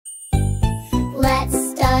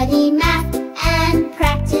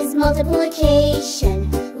multiplication.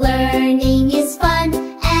 Learning is fun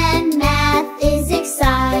and math is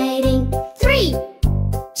exciting. 3,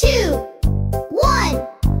 2, 1,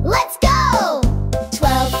 let's go!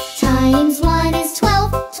 12 times 1 is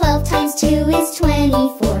 12. 12 times 2 is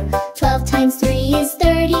 24. 12 times 3 is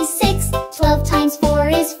 36. 12 times 4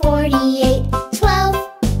 is 48. 12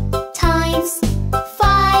 times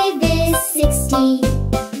 5 is 60.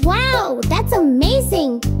 Wow, that's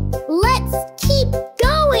amazing! Let's keep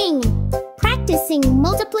going! Practicing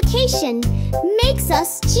multiplication makes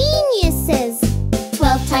us geniuses.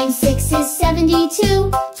 12 times 6 is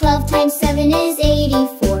 72. 12 times 7 is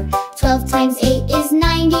 84. 12 times 8 is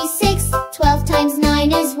 96. 12 times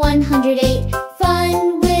 9 is 108.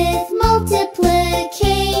 Fun with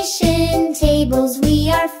multiplication tables. We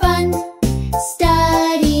are fun.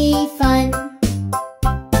 Study fun.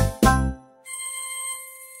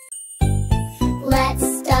 Let's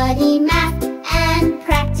study math and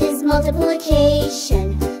practice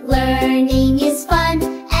multiplication. Learning is fun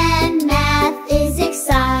and math is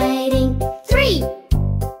exciting. 3,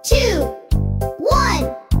 2,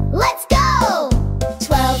 1, let's go!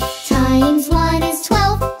 12 times 1 is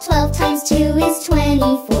 12. 12 times 2 is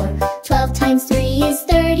 24. 12 times 3 is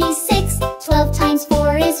 36. 12 times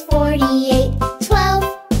 4 is 48.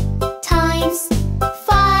 12 times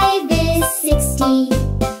 5 is 60.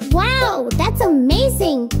 Wow, that's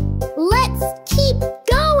amazing! Let's keep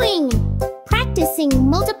going! Practicing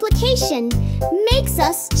multiplication makes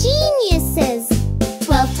us geniuses.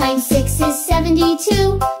 12 times 6 is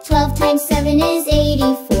 72. 12 times 7 is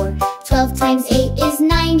 84. 12 times 8 is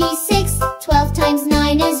 96. 12 times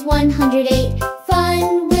 9 is 108.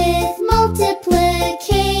 Fun with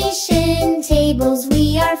multiplication tables.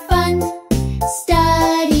 We are fun.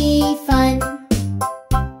 Study fun.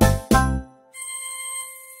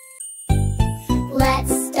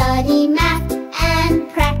 Let's study math and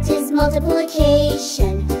practice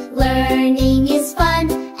multiplication. Learning is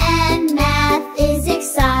fun and math is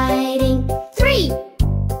exciting. 3,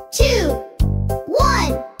 2,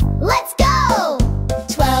 1, let's go!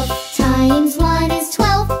 12 times 1 is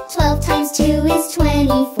 12. 12 times 2 is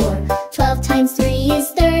 24. 12 times 3 is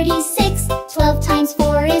 36. 12 times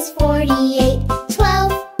 4 is 48.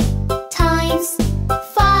 12 times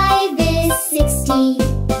 5 is 60.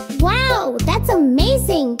 Wow, that's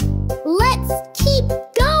amazing! Let's keep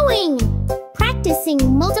going! Practicing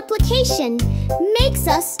multiplication makes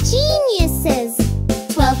us geniuses.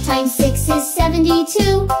 12 times 6 is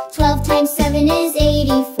 72. 12 times 7 is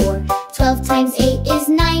 84. 12 times 8 is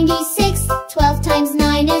 96. 12 times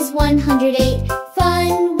 9 is 108.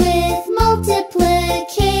 Fun with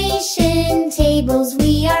multiplication tables.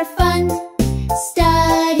 We are fun.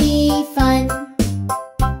 Study fun.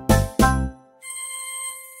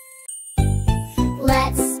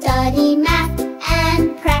 Let's study math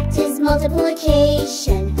and practice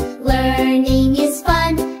multiplication. Learning is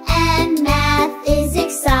fun and math is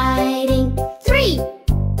exciting. 3,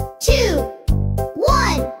 2,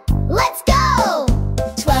 1, let's go!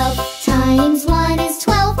 12 times 1 is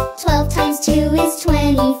 12. 12 times 2 is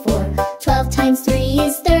 24. 12 times 3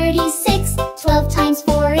 is 36. 12 times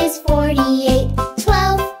 4 is 48.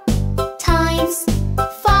 12 times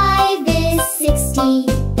 5 is 60.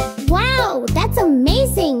 Wow, that's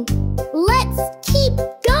amazing! Let's keep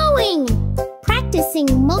going! Practicing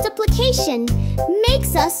multiplication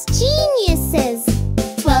makes us geniuses.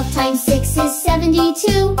 12 times 6 is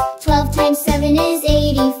 72. 12 times 7 is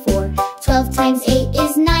 84. 12 times 8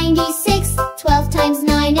 is 96. 12 times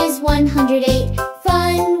 9 is 108.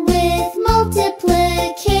 Fun with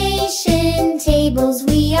multiplication tables.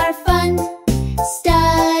 We are fun.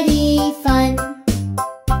 Study fun.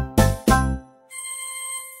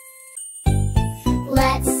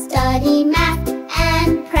 Let's study math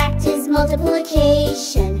and practice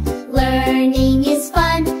multiplication. Learning is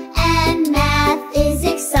fun and math is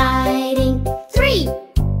exciting. 3,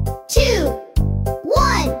 2,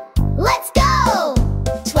 1, let's go!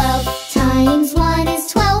 12 times 1 is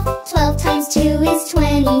 12. 12 times 2 is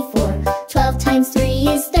 24. 12 times 3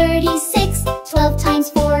 is 36. 12 times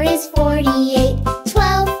 4 is 48.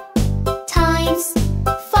 12 times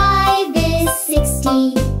 5 is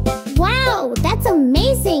 60. Wow, that's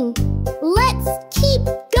amazing! Let's keep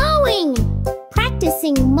going!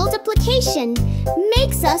 Practicing multiplication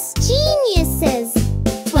makes us geniuses.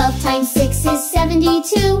 12 times 6 is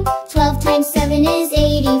 72. 12 times 7 is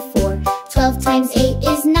 84. 12 times 8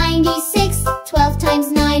 is 96. 12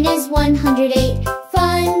 times 9 is 108.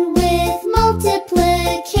 Fun with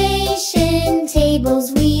multiplication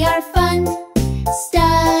tables. We are fun.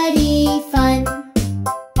 Study fun.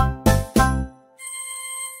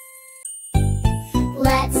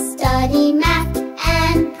 Let's study math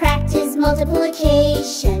and practice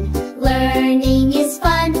multiplication. Learning is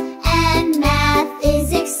fun and math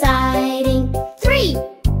is exciting. 3,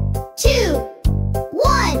 2,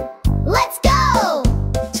 1, let's go!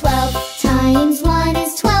 12 times 1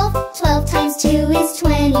 is 12. 12 times 2 is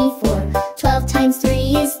 24. 12 times 3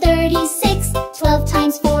 is 36. 12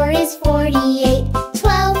 times 4 is 48.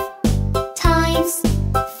 12 times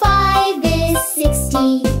 5 is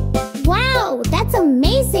 60. Wow, that's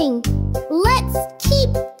amazing! Let's keep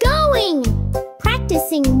going!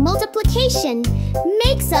 Practicing multiplication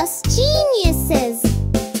makes us geniuses!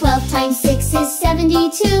 12 times 6 is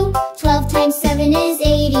 72. 12 times 7 is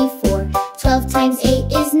 84. 12 times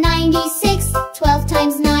 8 is 96. 12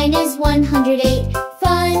 times 9 is 108.